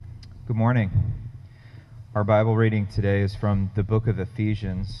Good morning. Our Bible reading today is from the book of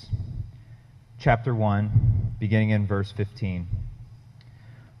Ephesians, chapter 1, beginning in verse 15.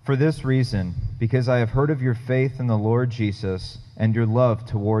 For this reason, because I have heard of your faith in the Lord Jesus and your love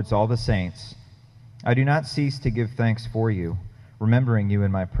towards all the saints, I do not cease to give thanks for you, remembering you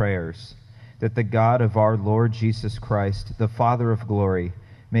in my prayers, that the God of our Lord Jesus Christ, the Father of glory,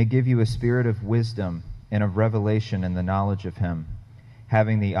 may give you a spirit of wisdom and of revelation in the knowledge of him,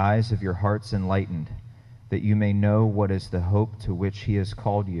 having the eyes of your hearts enlightened, that you may know what is the hope to which he has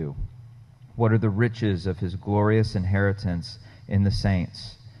called you, what are the riches of his glorious inheritance in the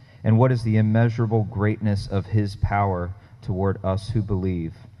saints, and what is the immeasurable greatness of his power toward us who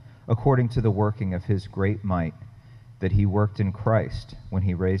believe, according to the working of his great might, that he worked in Christ when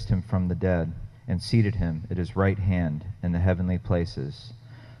he raised him from the dead and seated him at his right hand in the heavenly places,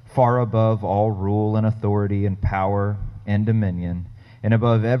 far above all rule and authority and power and dominion, and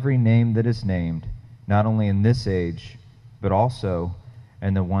above every name that is named, not only in this age, but also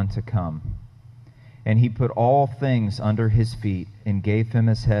in the one to come. And he put all things under his feet, and gave him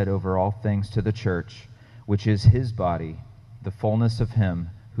as head over all things to the church, which is his body, the fullness of him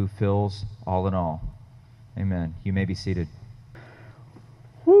who fills all in all. Amen. You may be seated.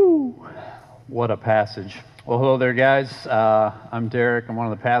 Woo! What a passage. Well, hello there, guys. I'm Derek. I'm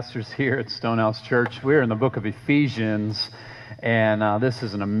one of the pastors here at Stonehouse Church. We're in the book of Ephesians. And this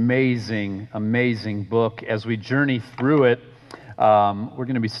is an amazing, amazing book. As we journey through it, we're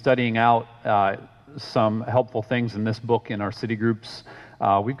going to be studying out some helpful things in this book in our city groups.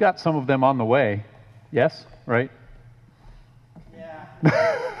 We've got some of them on the way. Yes? Right? Yeah.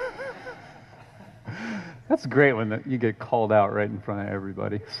 That's great when you get called out right in front of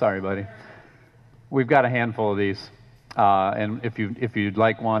everybody. Sorry, buddy. We've got a handful of these. And if you'd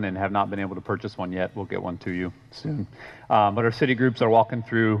like one and have not been able to purchase one yet, we'll get one to you soon. But our city groups are walking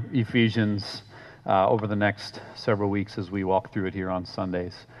through Ephesians over the next several weeks as we walk through it here on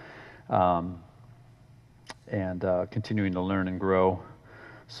Sundays, and continuing to learn and grow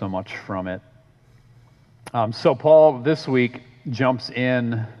so much from it. So Paul this week jumps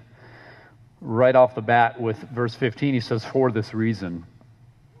in right off the bat with verse 15. He says, "For this reason."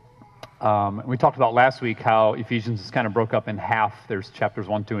 We talked about last week how Ephesians is kind of broke up in half. There's chapters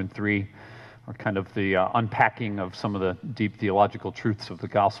 1, 2, and 3, are kind of the unpacking of some of the deep theological truths of the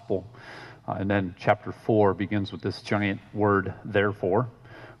gospel. And then chapter 4 begins with this giant word, therefore,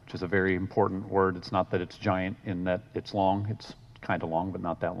 which is a very important word. It's not that it's giant in that it's long. It's kind of long, but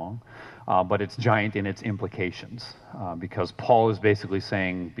not that long. But it's giant in its implications, because Paul is basically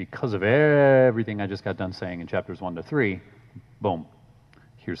saying, because of everything I just got done saying in chapters 1 to 3, boom.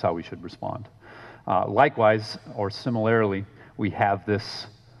 Here's how we should respond. Likewise, or similarly, we have this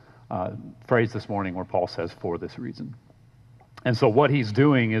phrase this morning where Paul says, "For this reason." And so what he's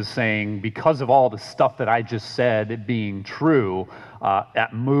doing is saying, because of all the stuff that I just said, it being true,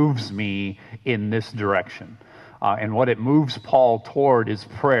 that moves me in this direction. And what it moves Paul toward is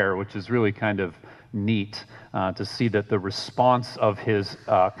prayer, which is really kind of neat to see that the response of his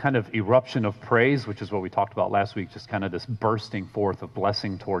kind of eruption of praise, which is what we talked about last week, just kind of this bursting forth of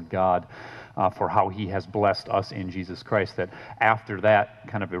blessing toward God for how he has blessed us in Jesus Christ, that after that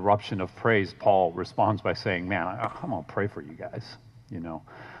kind of eruption of praise, Paul responds by saying, man, I'm going to pray for you guys.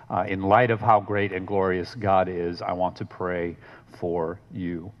 In light of how great and glorious God is, I want to pray for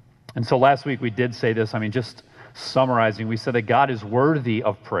you. And so last week we did say this, just summarizing, we said that God is worthy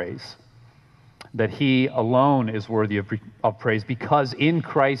of praise, that he alone is worthy of praise, because in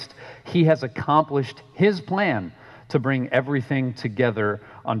Christ he has accomplished his plan to bring everything together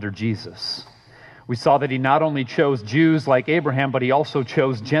under Jesus. We saw that he not only chose Jews like Abraham, but he also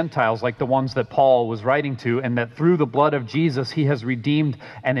chose Gentiles like the ones that Paul was writing to, and that through the blood of Jesus he has redeemed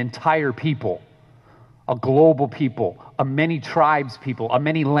an entire people, a global people, a many tribes people, a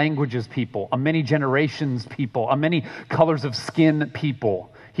many languages people, a many generations people, a many colors of skin people.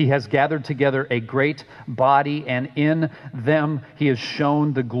 He has gathered together a great body, and in them he has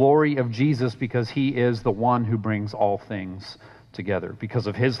shown the glory of Jesus, because he is the one who brings all things together. Because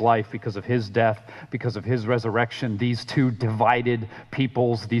of his life, because of his death, because of his resurrection, these two divided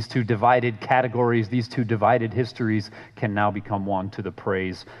peoples, these two divided categories, these two divided histories can now become one to the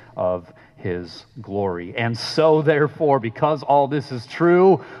praise of his glory. And so therefore, because all this is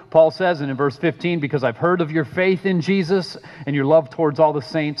true, Paul says in verse 15, because I've heard of your faith in Jesus and your love towards all the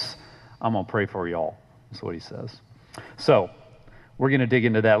saints, I'm going to pray for y'all. That's what he says. So we're going to dig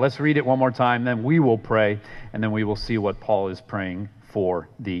into that. Let's read it one more time, then we will pray, and then we will see what Paul is praying for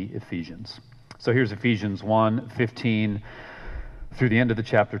the Ephesians. So here's Ephesians 1:15. through the end of the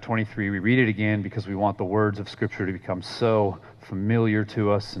chapter 23. We read it again because we want the words of Scripture to become so familiar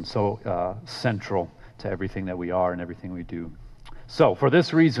to us and so central to everything that we are and everything we do. So, for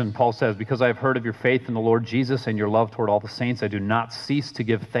this reason, Paul says, because I have heard of your faith in the Lord Jesus and your love toward all the saints, I do not cease to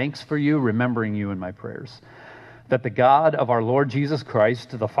give thanks for you, remembering you in my prayers, that the God of our Lord Jesus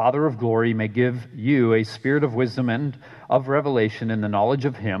Christ, the Father of glory, may give you a spirit of wisdom and of revelation in the knowledge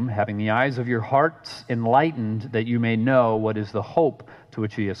of him, having the eyes of your hearts enlightened, that you may know what is the hope to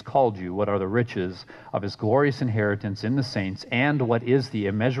which he has called you, what are the riches of his glorious inheritance in the saints, and what is the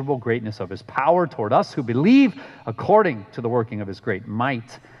immeasurable greatness of his power toward us who believe, according to the working of his great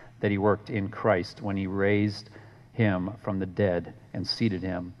might that he worked in Christ when he raised him from the dead and seated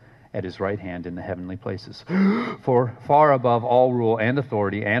him at his right hand in the heavenly places. For far above all rule and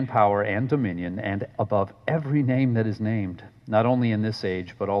authority and power and dominion, and above every name that is named, not only in this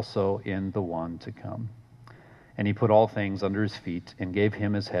age, but also in the one to come. And he put all things under his feet and gave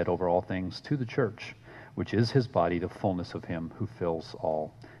him his head over all things to the church, which is his body, the fullness of him who fills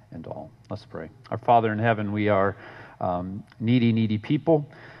all and all. Let's pray. Our Father in heaven, we are needy people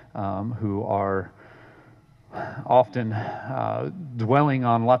who are often dwelling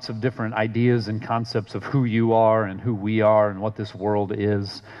on lots of different ideas and concepts of who you are and who we are and what this world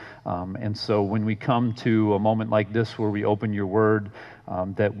is. And so when we come to a moment like this where we open your word,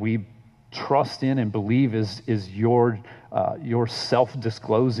 that we trust in and believe is your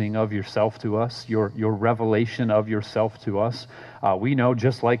self-disclosing of yourself to us, your revelation of yourself to us. We know,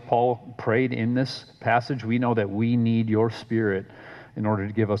 just like Paul prayed in this passage, we know that we need your Spirit in order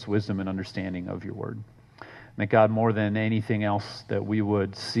to give us wisdom and understanding of your word. That God, more than anything else, that we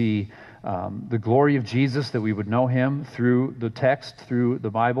would see the glory of Jesus, that we would know him through the text, through the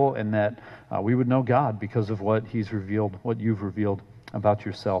Bible, and that we would know God because of what he's revealed, what you've revealed about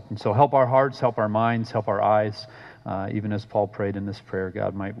yourself. And so help our hearts, help our minds, help our eyes, even as Paul prayed in this prayer.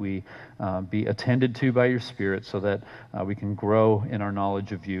 God, might we be attended to by your Spirit so that we can grow in our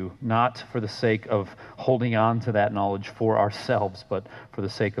knowledge of you, not for the sake of holding on to that knowledge for ourselves, but for the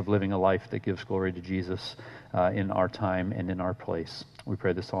sake of living a life that gives glory to Jesus in our time and in our place. We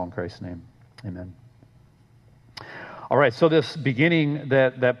pray this all in Christ's name. Amen. All right, so this beginning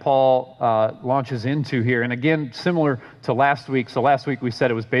that Paul launches into here, and again, similar to last week. So last week we said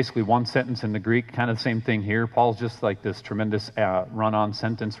it was basically one sentence in the Greek, kind of the same thing here. Paul's just like this tremendous run-on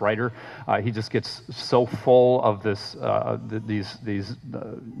sentence writer. He just gets so full of these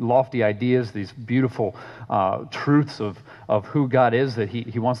lofty ideas, these beautiful truths of who God is, that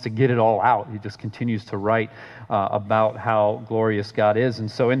he wants to get it all out. He just continues to write about how glorious God is. And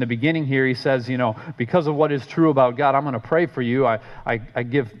so in the beginning here, he says, because of what is true about God, I'm going to pray for you. I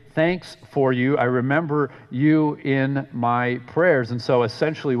give thanks for you. I remember you in my prayers. And so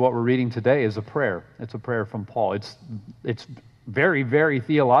essentially what we're reading today is a prayer. It's a prayer from Paul. It's very, very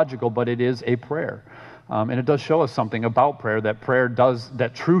theological, but it is a prayer. And it does show us something about prayer,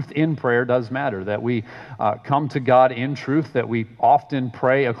 that truth in prayer does matter, that we come to God in truth, that we often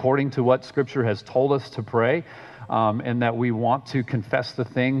pray according to what Scripture has told us to pray, and that we want to confess the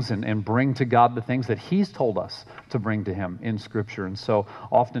things and bring to God the things that he's told us to bring to him in Scripture. And so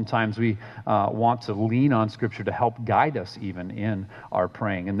oftentimes we want to lean on Scripture to help guide us even in our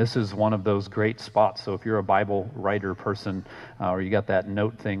praying. And this is one of those great spots. So if you're a Bible writer person, or you got that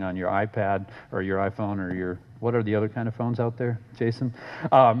note thing on your iPad or your iPhone or what are the other kind of phones out there, Jason?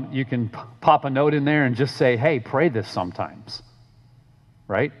 You can pop a note in there and just say, hey, pray this sometimes,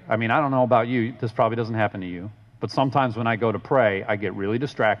 right? I mean, I don't know about you. This probably doesn't happen to you. But sometimes when I go to pray, I get really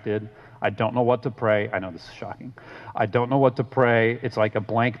distracted. I don't know what to pray. I know this is shocking. I don't know what to pray. It's like a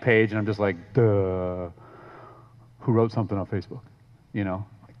blank page, and I'm just like, duh. Who wrote something on Facebook?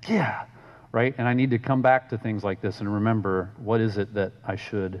 Yeah, right? And I need to come back to things like this and remember, what is it that I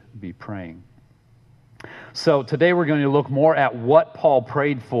should be praying? So today we're going to look more at what Paul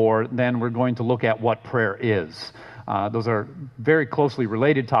prayed for than we're going to look at what prayer is. Those are very closely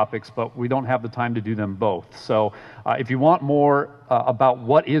related topics, but we don't have the time to do them both. So if you want more about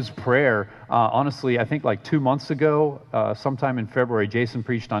what is prayer, honestly, I think like 2 months ago, sometime in February, Jason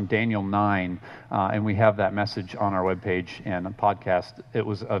preached on Daniel 9, and we have that message on our webpage and a podcast. It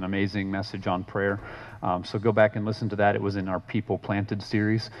was an amazing message on prayer. So go back and listen to that. It was in our People Planted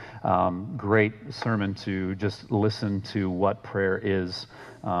series. Great sermon to just listen to what prayer is,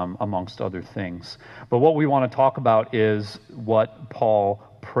 amongst other things. But what we want to talk about is what Paul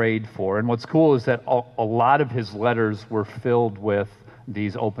prayed for. And what's cool is that a lot of his letters were filled with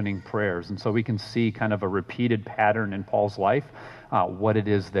these opening prayers. And so we can see kind of a repeated pattern in Paul's life, what it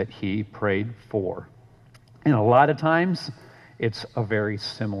is that he prayed for. And a lot of times, it's a very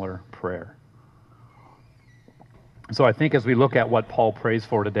similar prayer. So I think as we look at what Paul prays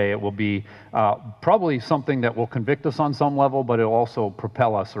for today, it will be probably something that will convict us on some level, but it will also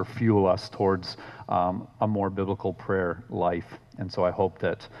propel us or fuel us towards a more biblical prayer life. And so I hope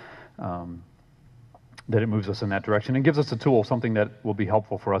that that it moves us in that direction and gives us a tool, something that will be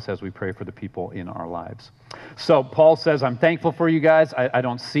helpful for us as we pray for the people in our lives. So Paul says, I'm thankful for you guys. I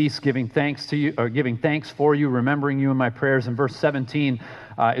don't cease giving thanks to you, or giving thanks for you, remembering you in my prayers. And verse 17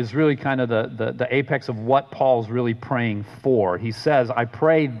 is really kind of the apex of what Paul's really praying for. He says, I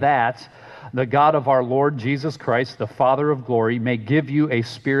pray that the God of our Lord Jesus Christ, the Father of glory, may give you a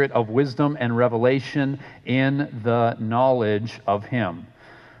spirit of wisdom and revelation in the knowledge of him.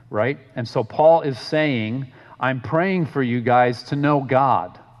 Right? And so Paul is saying, I'm praying for you guys to know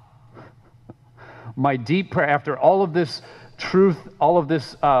God. My deep prayer, after all of this truth, all of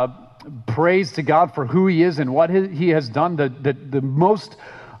this praise to God for who he is and what he has done, the most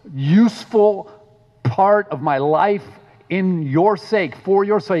useful part of my life in your sake, for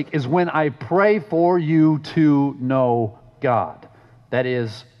your sake, is when I pray for you to know God. That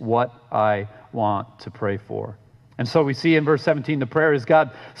is what I want to pray for. And so we see in verse 17, the prayer is,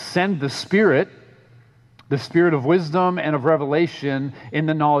 God, send the Spirit of wisdom and of revelation in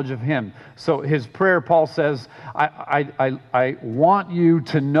the knowledge of him. So his prayer, Paul says, I want you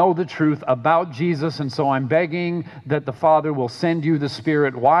to know the truth about Jesus, and so I'm begging that the Father will send you the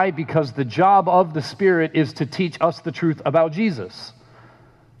Spirit. Why? Because the job of the Spirit is to teach us the truth about Jesus.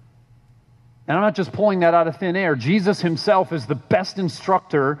 And I'm not just pulling that out of thin air. Jesus himself is the best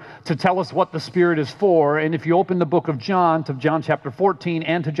instructor to tell us what the Spirit is for. And if you open the book of John, to John chapter 14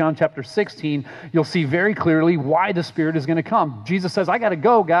 and to John chapter 16, you'll see very clearly why the Spirit is going to come. Jesus says, I got to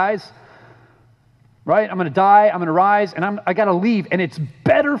go, guys. Right? I'm going to die, I'm going to rise, and I got to leave. And it's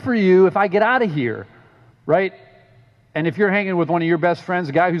better for you if I get out of here. Right? And if you're hanging with one of your best friends,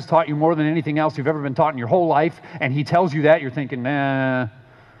 a guy who's taught you more than anything else you've ever been taught in your whole life, and he tells you that, you're thinking, nah,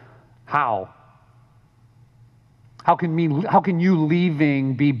 how? How can you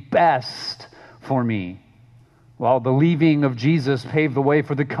leaving be best for me? Well, the leaving of Jesus paved the way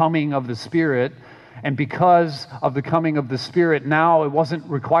for the coming of the Spirit. And because of the coming of the Spirit, now it wasn't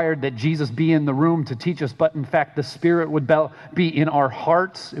required that Jesus be in the room to teach us, but in fact, the Spirit would be in our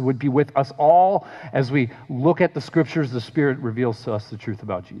hearts. It would be with us all. As we look at the Scriptures, the Spirit reveals to us the truth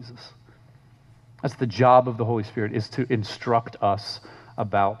about Jesus. That's the job of the Holy Spirit, is to instruct us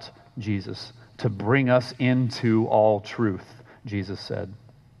about Jesus, to bring us into all truth, Jesus said.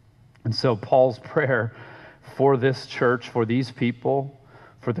 And so Paul's prayer for this church, for these people,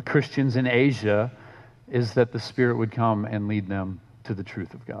 for the Christians in Asia, is that the Spirit would come and lead them to the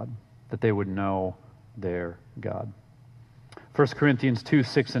truth of God, that they would know their God. 1 Corinthians 2,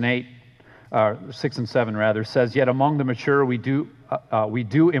 6 and 7 rather, says, Yet among the mature we do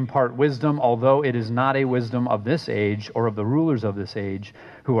impart wisdom, although it is not a wisdom of this age or of the rulers of this age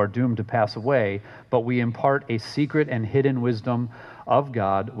who are doomed to pass away, but we impart a secret and hidden wisdom of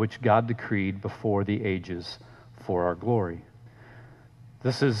God, which God decreed before the ages for our glory.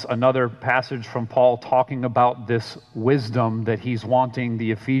 This is another passage from Paul talking about this wisdom that he's wanting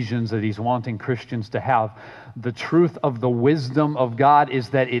the Ephesians, that he's wanting Christians to have. The truth of the wisdom of God is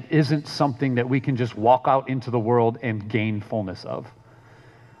that it isn't something that we can just walk out into the world and gain fullness of.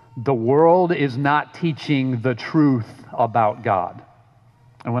 The world is not teaching the truth about God.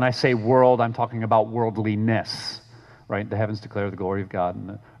 And when I say world, I'm talking about worldliness. Right? The heavens declare the glory of God, and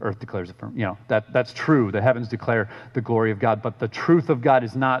the earth declares it from, that's true. The heavens declare the glory of God, but the truth of God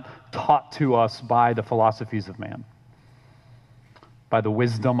is not taught to us by the philosophies of man, by the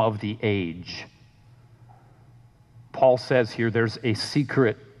wisdom of the age. Paul says here there's a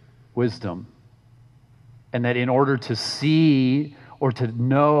secret wisdom, and that in order to see or to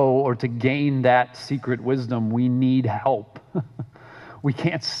know or to gain that secret wisdom, we need help. We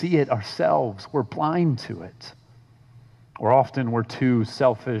can't see it ourselves. We're blind to it. Or often we're too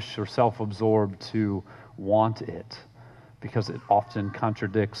selfish or self-absorbed to want it, because it often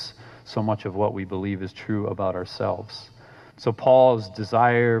contradicts so much of what we believe is true about ourselves. So Paul's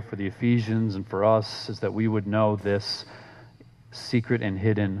desire for the Ephesians and for us is that we would know this secret and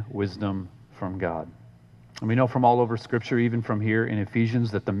hidden wisdom from God. And we know from all over Scripture, even from here in Ephesians,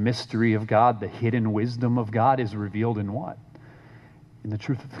 that the mystery of God, the hidden wisdom of God, is revealed in what? In the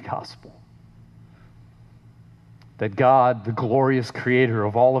truth of the gospel. That God, the glorious creator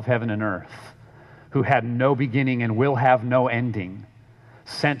of all of heaven and earth, who had no beginning and will have no ending,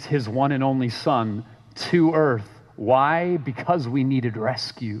 sent his one and only Son to earth. Why? Because we needed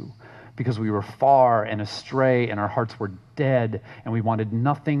rescue. Because we were far and astray and our hearts were dead and we wanted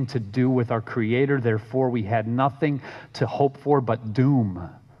nothing to do with our Creator. Therefore, we had nothing to hope for but doom.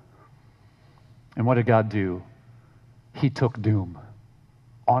 And what did God do? he took doom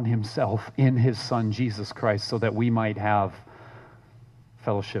on himself in his Son, Jesus Christ, so that we might have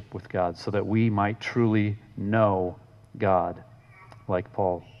fellowship with God, so that we might truly know God, like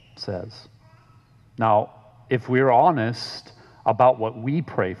Paul says. Now, if we're honest about what we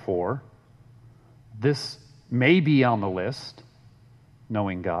pray for, this may be on the list,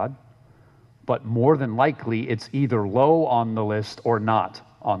 knowing God, but more than likely it's either low on the list or not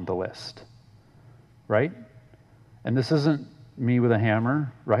on the list, right? And this isn't me with a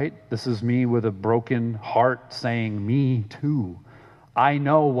hammer, right? This is me with a broken heart saying, me too. I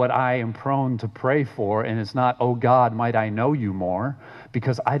know what I am prone to pray for, and it's not, oh God, might I know you more,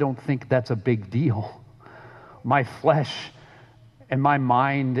 because I don't think that's a big deal. My flesh and my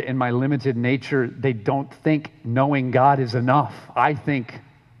mind and my limited nature, they don't think knowing God is enough. I think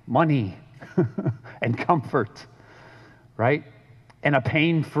money and comfort, right? And a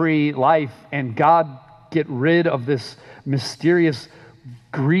pain-free life, and God, get rid of this mysterious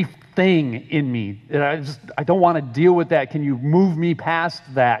grief thing in me. I don't want to deal with that. Can you move me past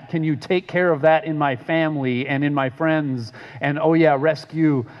that? Can you take care of that in my family and in my friends? And oh yeah,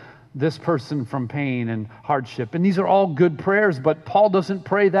 rescue this person from pain and hardship. And these are all good prayers, but Paul doesn't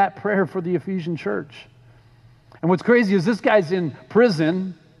pray that prayer for the Ephesian church. And what's crazy is this guy's in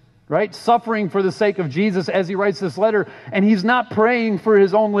prison, right? Suffering for the sake of Jesus as he writes this letter, and he's not praying for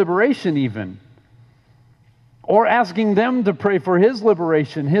his own liberation even, or asking them to pray for his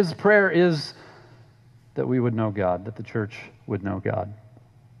liberation. His prayer is that we would know God, that the church would know God.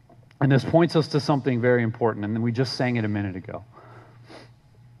 And this points us to something very important, and we just sang it a minute ago.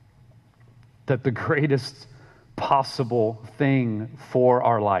 That the greatest possible thing for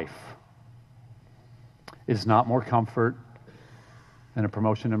our life is not more comfort and a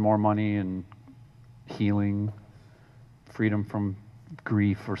promotion and more money and healing, freedom from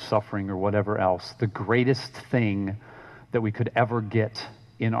grief or suffering or whatever else. The greatest thing that we could ever get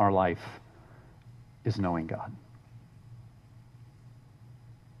in our life is knowing God.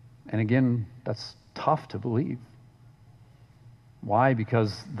 And again, that's tough to believe. Why?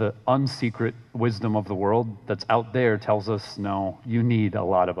 Because the unsecret wisdom of the world that's out there tells us, no, you need a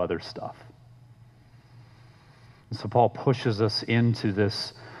lot of other stuff. And so Paul pushes us into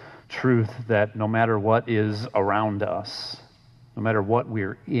this truth that no matter what is around us, no matter what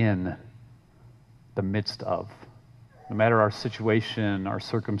we're in the midst of, no matter our situation, our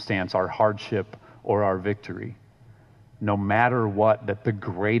circumstance, our hardship, or our victory, no matter what, that the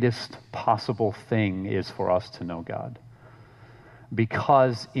greatest possible thing is for us to know God.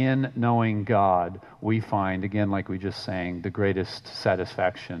 Because in knowing God, we find, again, like we just sang, the greatest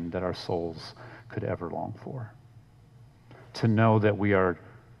satisfaction that our souls could ever long for. To know that we are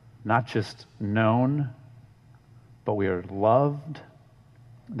not just known, but we are loved,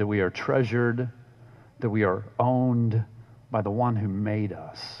 that we are treasured, that we are owned by the one who made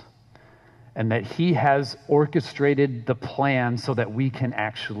us, and that he has orchestrated the plan so that we can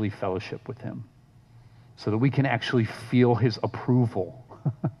actually fellowship with him, so that we can actually feel his approval,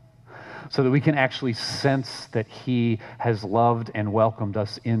 so that we can actually sense that he has loved and welcomed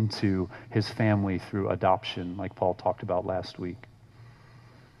us into his family through adoption, like Paul talked about last week.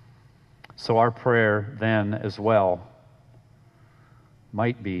 So our prayer then as well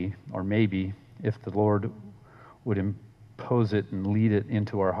might be, or maybe, if the Lord would impose it and lead it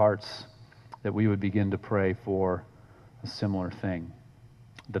into our hearts, that we would begin to pray for a similar thing,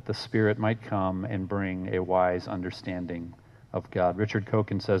 that the Spirit might come and bring a wise understanding of God. Richard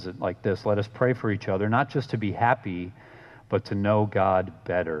Koken says it like this: let us pray for each other, not just to be happy, but to know God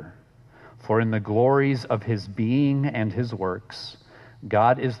better. For in the glories of his being and his works,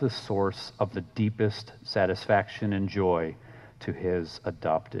 God is the source of the deepest satisfaction and joy to his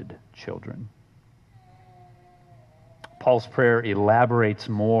adopted children. Paul's prayer elaborates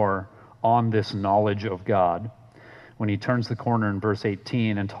more on this knowledge of God when he turns the corner in verse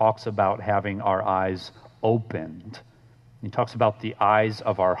 18 and talks about having our eyes opened. He talks about the eyes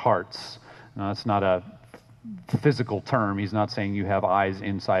of our hearts. Now, that's not a physical term. He's not saying you have eyes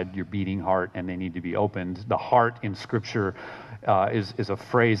inside your beating heart and they need to be opened. The heart in Scripture is a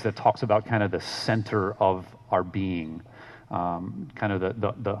phrase that talks about kind of the center of our being, kind of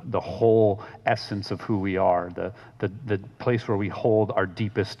the whole essence of who we are, the place where we hold our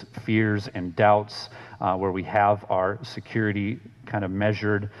deepest fears and doubts, where we have our security kind of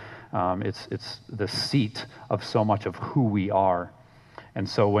measured. It's the seat of so much of who we are. And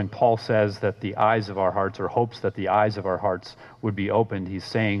so when Paul says that the eyes of our hearts, or hopes that the eyes of our hearts would be opened, he's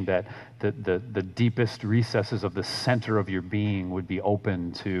saying that the deepest recesses of the center of your being would be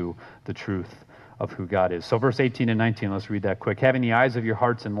open to the truth of who God is. So verse 18 and 19, let's read that quick. Having the eyes of your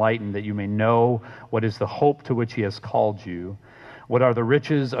hearts enlightened, that you may know what is the hope to which he has called you, what are the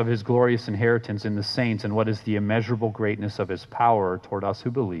riches of his glorious inheritance in the saints, and what is the immeasurable greatness of his power toward us who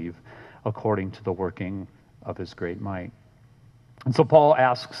believe, according to the working of his great might. And so Paul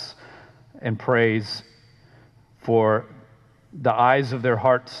asks and prays for the eyes of their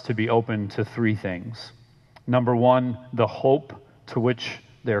hearts to be open to three things. Number one, the hope to which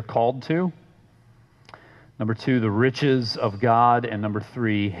they're called to. Number two, the riches of God. And number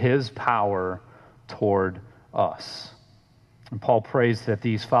three, his power toward us. And Paul prays that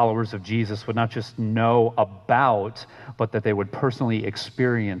these followers of Jesus would not just know about, but that they would personally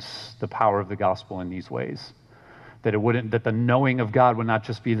experience the power of the gospel in these ways. That the knowing of God would not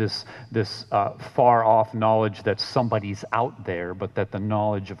just be this far off knowledge that somebody's out there, but that the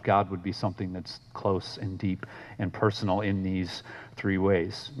knowledge of God would be something that's close and deep and personal in these three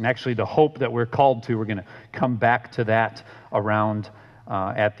ways. And actually, the hope that we're called to, we're going to come back to that around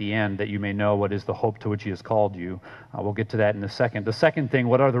at the end, that you may know what is the hope to which he has called you. We'll get to that in a second. The second thing,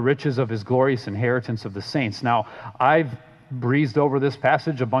 what are the riches of his glorious inheritance of the saints? Now, I've breezed over this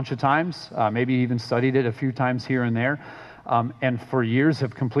passage a bunch of times, maybe even studied it a few times here and there, and for years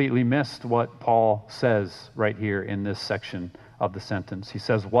have completely missed what Paul says right here in this section of the sentence. He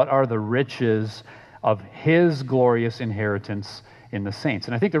says, what are the riches of his glorious inheritance in the saints?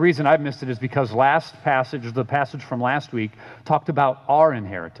 And I think the reason I've missed it is because the passage from last week, talked about our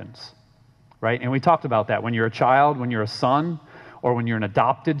inheritance, right? And we talked about that. When you're a child, when you're a son, or when you're an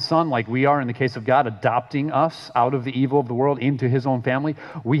adopted son, like we are in the case of God, adopting us out of the evil of the world into his own family,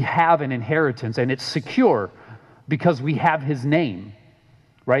 we have an inheritance, and it's secure because we have his name,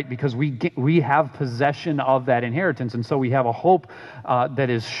 right? Because we have possession of that inheritance, and so we have a hope that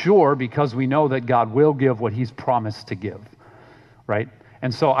is sure because we know that God will give what he's promised to give, right?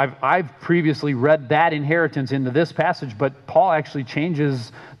 And so I've previously read that inheritance into this passage, but Paul actually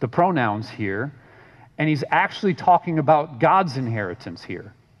changes the pronouns here, and he's actually talking about God's inheritance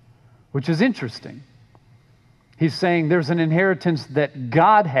here, which is interesting. He's saying there's an inheritance that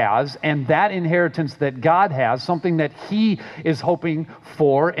God has, and that inheritance that God has, something that he is hoping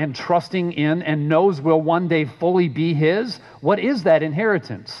for and trusting in and knows will one day fully be his. What is that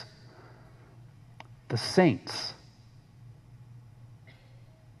inheritance? The saints.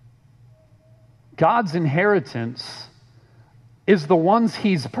 God's inheritance is the ones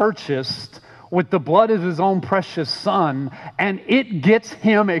he's purchased with the blood of his own precious son, and it gets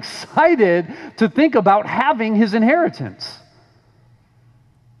him excited to think about having his inheritance.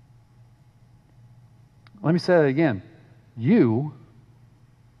 Let me say that again. You,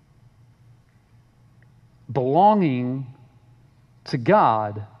 belonging to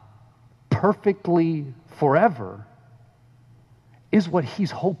God perfectly forever, is what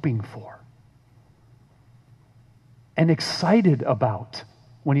he's hoping for and excited about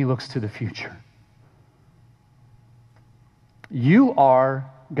when he looks to the future. You are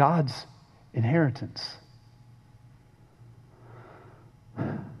God's inheritance.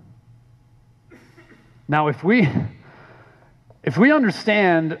 Now, if we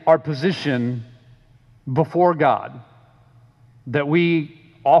understand our position before God, that we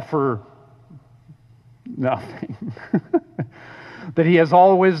offer nothing, that he has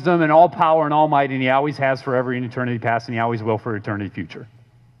all wisdom and all power and all might, and he always has forever in eternity past, and he always will for eternity future.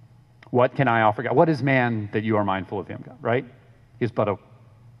 What can I offer God? What is man that you are mindful of him, God, right? He is but a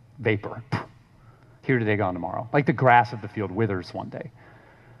vapor. Here today, gone tomorrow. Like the grass of the field withers one day.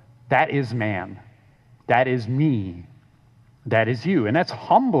 That is man. That is me. That is you. And that's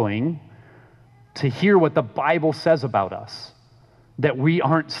humbling to hear what the Bible says about us, that we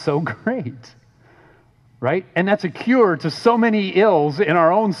aren't so great, right? And that's a cure to so many ills in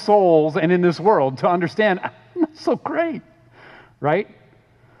our own souls and in this world, to understand, I'm not so great, right?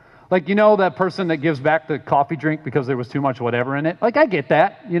 Like, you know, that person that gives back the coffee drink because there was too much whatever in it? Like, I get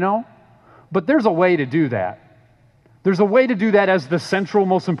that, you know? But there's a way to do that. There's a way to do that as the central,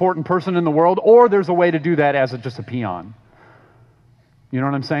 most important person in the world, or there's a way to do that as just a peon. You know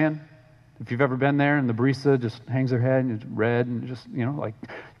what I'm saying? If you've ever been there and the barista just hangs their head and it's red and just, you know, like,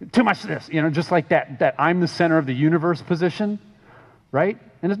 too much of this, you know, just like that I'm the center of the universe position, right?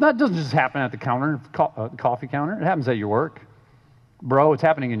 And it doesn't just happen at the counter, coffee counter. It happens at your work. Bro, it's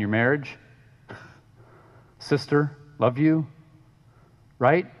happening in your marriage. Sister, love you,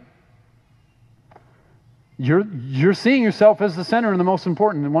 right? You're seeing yourself as the center and the most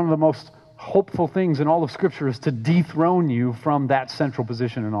important, and one of the most hopeful things in all of Scripture is to dethrone you from that central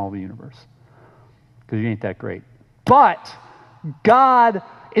position in all the universe, because you ain't that great. But God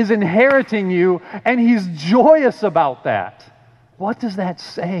is inheriting you, and he's joyous about that. What does that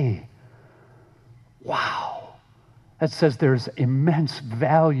say? Wow. That says there's immense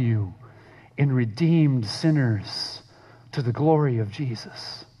value in redeemed sinners to the glory of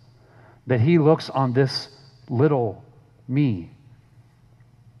Jesus. That he looks on this little me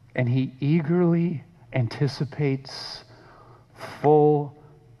and he eagerly anticipates full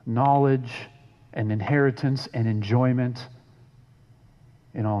knowledge and inheritance and enjoyment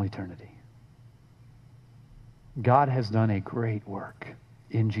in all eternity. God has done a great work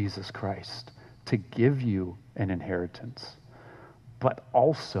in Jesus Christ to give you an inheritance, but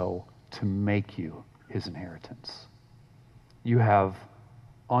also to make you his inheritance. You have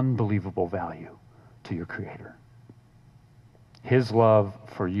unbelievable value to your Creator. His love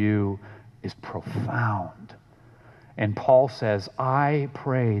for you is profound. And Paul says, I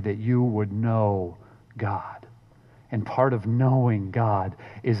pray that you would know God. And part of knowing God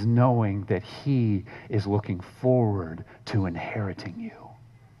is knowing that he is looking forward to inheriting you.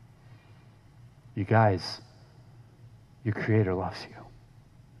 You guys, your Creator loves you.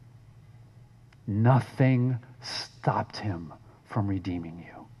 Nothing stopped him from redeeming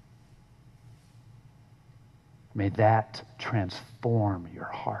you. May that transform your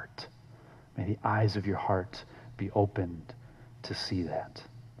heart. May the eyes of your heart be opened to see that.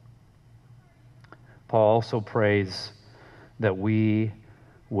 Paul also prays that we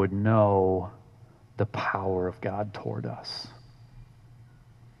would know the power of God toward us.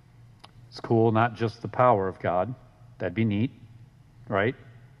 It's cool, not just the power of God. That'd be neat, right?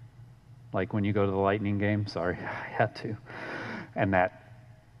 Like when you go to the Lightning game. Sorry, I had to. And that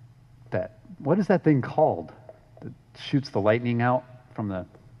what is that thing called that shoots the lightning out from the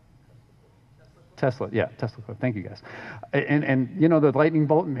Tesla? Yeah, Tesla. Thank you, guys. And you know the lightning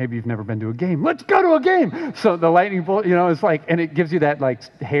bolt. Maybe you've never been to a game. Let's go to a game. So the lightning bolt, it's like, and it gives you that like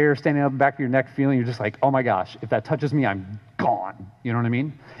hair standing up the back of your neck feeling. You're just like, oh my gosh, if that touches me, I'm gone. You know what I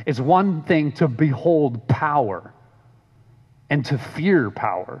mean? It's one thing to behold power and to fear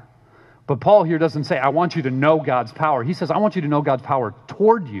power. But Paul here doesn't say, I want you to know God's power. He says, I want you to know God's power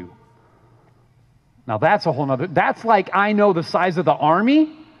toward you. Now that's a whole nother, that's like I know the size of the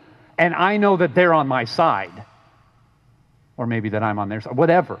army and I know that they're on my side. Or maybe that I'm on their side,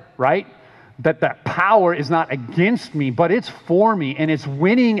 whatever, right? That power is not against me, but it's for me, and it's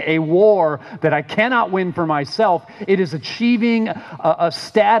winning a war that I cannot win for myself. It is achieving a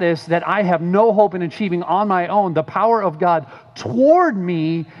status that I have no hope in achieving on my own. The power of God toward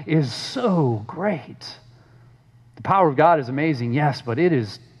me is so great. The power of God is amazing, yes, but it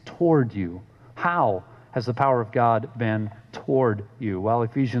is toward you. How has the power of God been toward you? Well,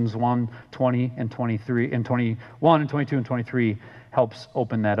 Ephesians 1, 20 and 23, and 21 and 22 and 23 helps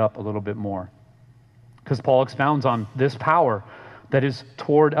open that up a little bit more. Because Paul expounds on this power that is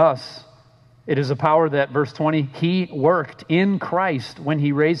toward us. It is a power that, verse 20, he worked in Christ when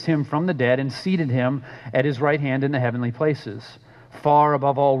he raised him from the dead and seated him at his right hand in the heavenly places, far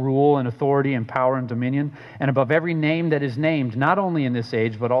above all rule and authority and power and dominion, and above every name that is named, not only in this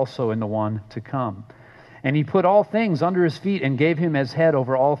age, but also in the one to come. And he put all things under his feet and gave him as head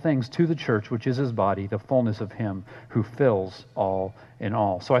over all things to the church, which is his body, the fullness of him who fills all in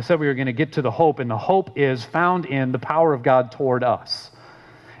all. So I said we were going to get to the hope, and the hope is found in the power of God toward us.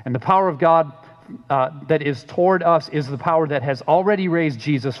 And the power of God that is toward us is the power that has already raised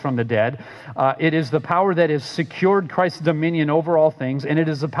Jesus from the dead. It is the power that has secured Christ's dominion over all things, and it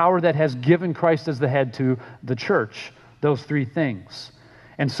is the power that has given Christ as the head to the church. Those three things.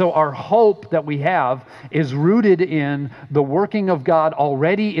 And so our hope that we have is rooted in the working of God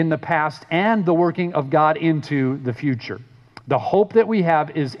already in the past and the working of God into the future. The hope that we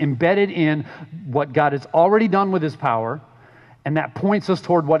have is embedded in what God has already done with his power, and that points us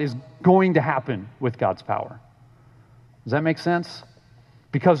toward what is going to happen with God's power. Does that make sense?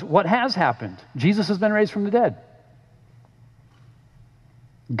 Because what has happened? Jesus has been raised from the dead.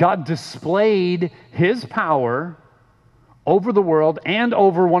 God displayed his power over the world and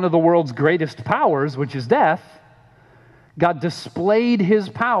over one of the world's greatest powers, which is death. God displayed his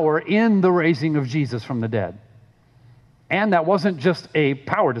power in the raising of Jesus from the dead. And that wasn't just a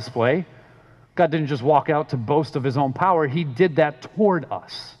power display. God didn't just walk out to boast of his own power. He did that toward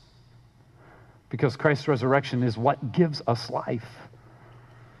us. Because Christ's resurrection is what gives us life.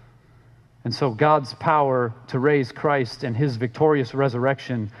 And so God's power to raise Christ and his victorious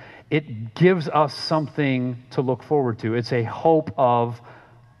resurrection, it gives us something to look forward to. It's a hope of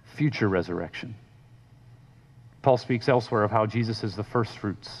future resurrection. Paul speaks elsewhere of how Jesus is the first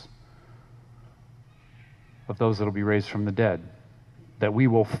fruits of those that will be raised from the dead, that we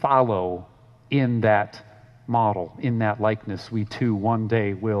will follow in that model, in that likeness. We too one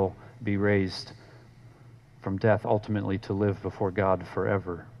day will be raised from death, ultimately to live before God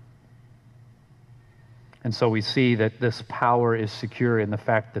forever. And so we see that this power is secure in the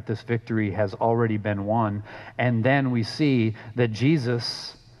fact that this victory has already been won. And then we see that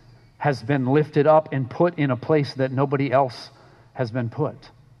Jesus has been lifted up and put in a place that nobody else has been put.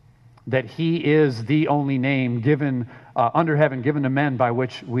 That he is the only name given under heaven, given to men, by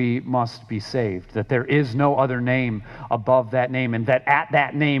which we must be saved. That there is no other name above that name, and that at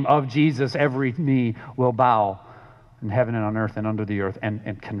that name of Jesus, every knee will bow in heaven and on earth and under the earth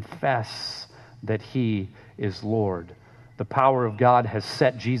and confess that he is Lord. The power of God has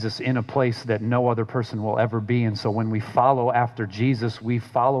set Jesus in a place that no other person will ever be. And so when we follow after Jesus, we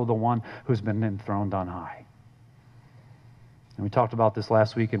follow the one who's been enthroned on high. And we talked about this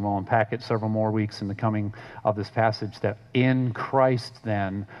last week, and we'll unpack it several more weeks in the coming of this passage, that in Christ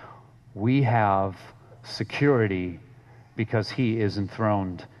then we have security because he is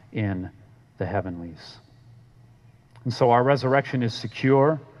enthroned in the heavenlies. And so our resurrection is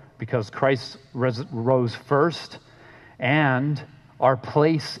secure because Christ rose first, and our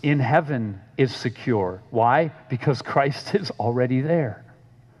place in heaven is secure. Why? Because Christ is already there.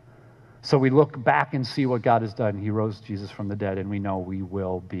 So we look back and see what God has done. He rose Jesus from the dead, and we know we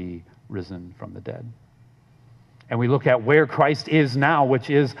will be risen from the dead. And we look at where Christ is now,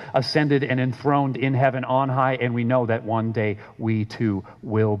 which is ascended and enthroned in heaven on high, and we know that one day we too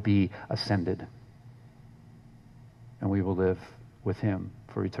will be ascended. And we will live with him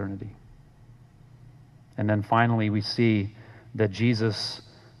for eternity. And then finally, we see that Jesus,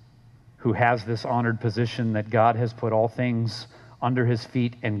 who has this honored position, that God has put all things under his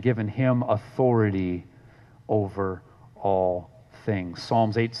feet and given him authority over all things.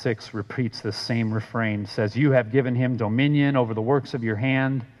 Psalms 8:6 repeats the same refrain. It says, "You have given him dominion over the works of your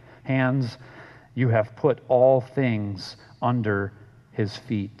hands. You have put all things under his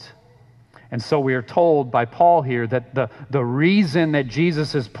feet." And so we are told by Paul here that the reason that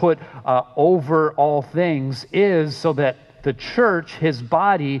Jesus is put over all things is so that the church, his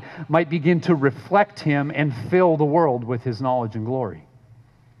body, might begin to reflect him and fill the world with his knowledge and glory.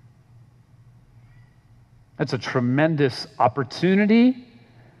 That's a tremendous opportunity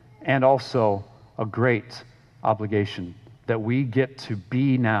and also a great obligation that we get to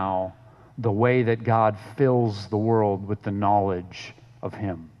be now the way that God fills the world with the knowledge of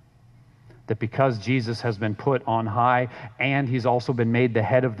him. That because Jesus has been put on high and he's also been made the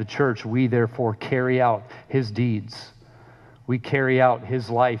head of the church, we therefore carry out his deeds. We carry out his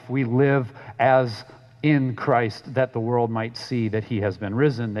life. We live as in Christ, that the world might see that he has been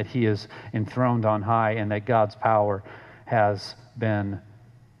risen, that he is enthroned on high, and that God's power has been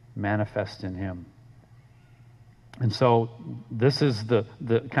manifest in him. And so this is the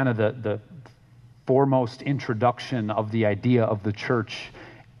kind of the foremost introduction of the idea of the church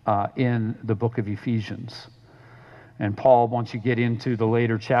in the book of Ephesians. And Paul, once you get into the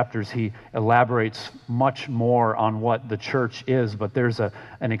later chapters, he elaborates much more on what the church is, but there's an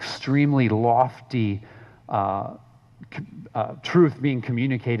extremely lofty truth being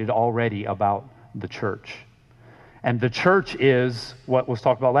communicated already about the church. And the church is, what was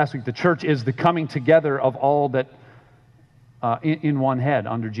talked about last week, the church is the coming together of all that in one head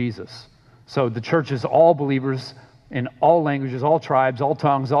under Jesus. So the church is all believers in all languages, all tribes, all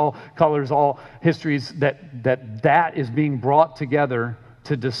tongues, all colors, all histories, that is being brought together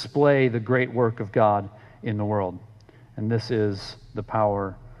to display the great work of God in the world. And this is the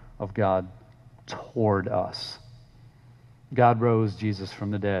power of God toward us. God rose Jesus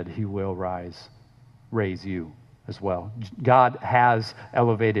from the dead. He will raise you as well. God has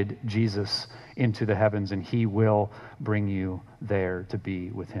elevated Jesus into the heavens, and he will bring you there to be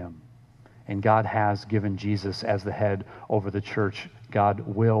with him. And God has given Jesus as the head over the church. God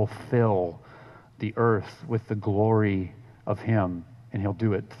will fill the earth with the glory of him, and he'll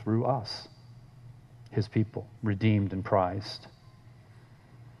do it through us, his people, redeemed and prized.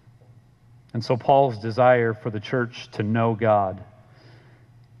 And so Paul's desire for the church to know God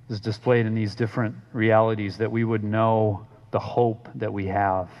is displayed in these different realities, that we would know the hope that we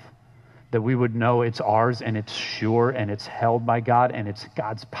have, that we would know it's ours and it's sure and it's held by God and it's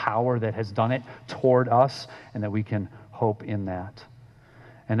God's power that has done it toward us, and that we can hope in that.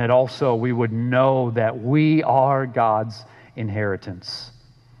 And that also we would know that we are God's inheritance,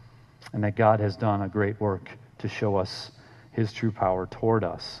 and that God has done a great work to show us his true power toward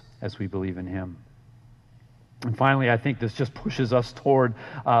us as we believe in him. And finally, I think this just pushes us toward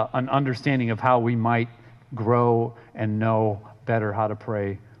an understanding of how we might grow and know better how to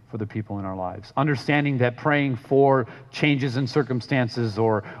pray for the people in our lives. Understanding that praying for changes in circumstances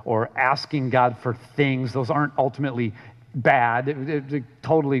or asking God for things, those aren't ultimately bad. It's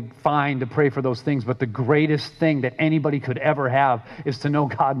totally fine to pray for those things, but the greatest thing that anybody could ever have is to know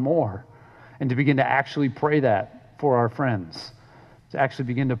God more and to begin to actually pray that for our friends, to actually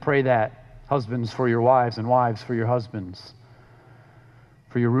begin to pray that, husbands for your wives and wives for your husbands,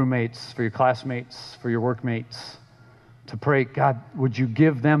 for your roommates, for your classmates, for your workmates, to pray, God, would you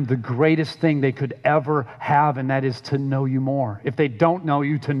give them the greatest thing they could ever have, and that is to know you more. If they don't know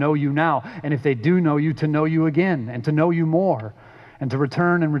you, to know you now. And if they do know you, to know you again and to know you more, and to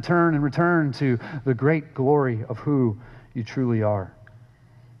return and return and return to the great glory of who you truly are.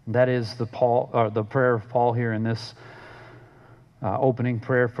 And that is the prayer of Paul here in this opening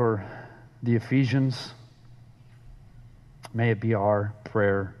prayer for the Ephesians. May it be our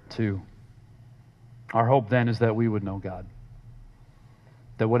prayer too. Our hope then is that we would know God.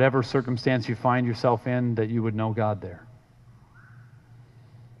 That whatever circumstance you find yourself in, that you would know God there.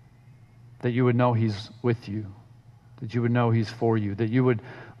 That you would know He's with you. That you would know He's for you. That you would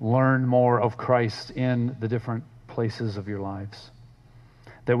learn more of Christ in the different places of your lives.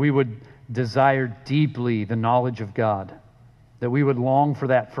 That we would desire deeply the knowledge of God. That we would long for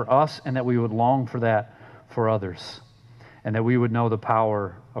that for us, and that we would long for that for others. And that we would know the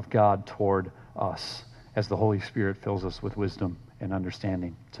power of God toward us as the Holy Spirit fills us with wisdom and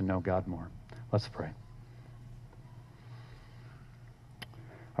understanding to know God more. Let's pray.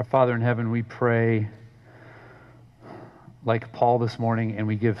 Our Father in heaven, we pray like Paul this morning, and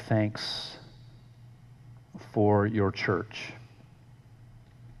we give thanks for your church.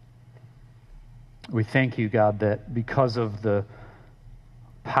 We thank you, God, that because of the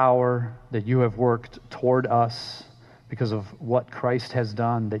power that you have worked toward us, because of what Christ has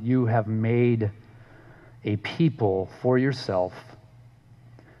done, that you have made a people for yourself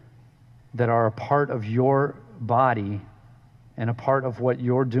that are a part of your body and a part of what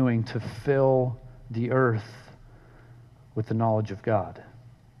you're doing to fill the earth with the knowledge of God.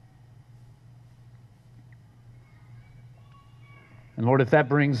 And Lord, if that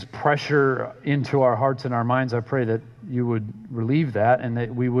brings pressure into our hearts and our minds, I pray that you would relieve that and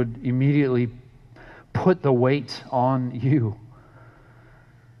that we would immediately put the weight on you,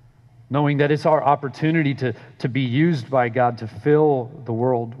 knowing that it's our opportunity to be used by God to fill the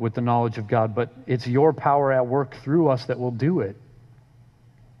world with the knowledge of God, but it's your power at work through us that will do it,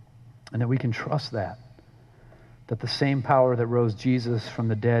 and that we can trust that the same power that rose Jesus from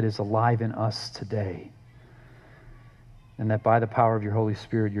the dead is alive in us today, and that by the power of your Holy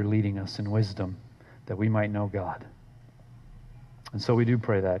Spirit, you're leading us in wisdom that we might know God. And so we do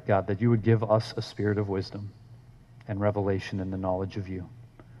pray that, God, that you would give us a spirit of wisdom and revelation in the knowledge of you.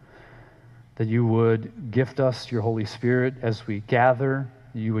 That you would gift us your Holy Spirit as we gather.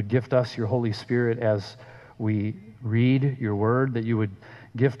 You would gift us your Holy Spirit as we read your word. That you would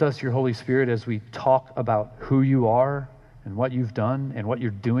gift us your Holy Spirit as we talk about who you are and what you've done and what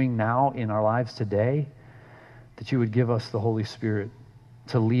you're doing now in our lives today. That you would give us the Holy Spirit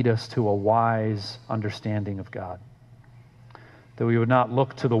to lead us to a wise understanding of God. That we would not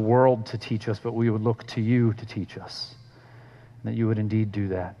look to the world to teach us, but we would look to you to teach us. And that you would indeed do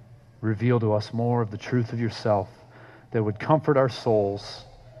that. Reveal to us more of the truth of yourself that would comfort our souls,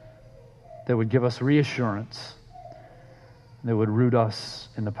 that would give us reassurance, that would root us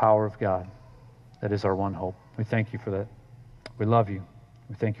in the power of God. That is our one hope. We thank you for that. We love you.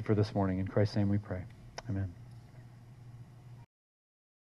 We thank you for this morning. In Christ's name we pray. Amen.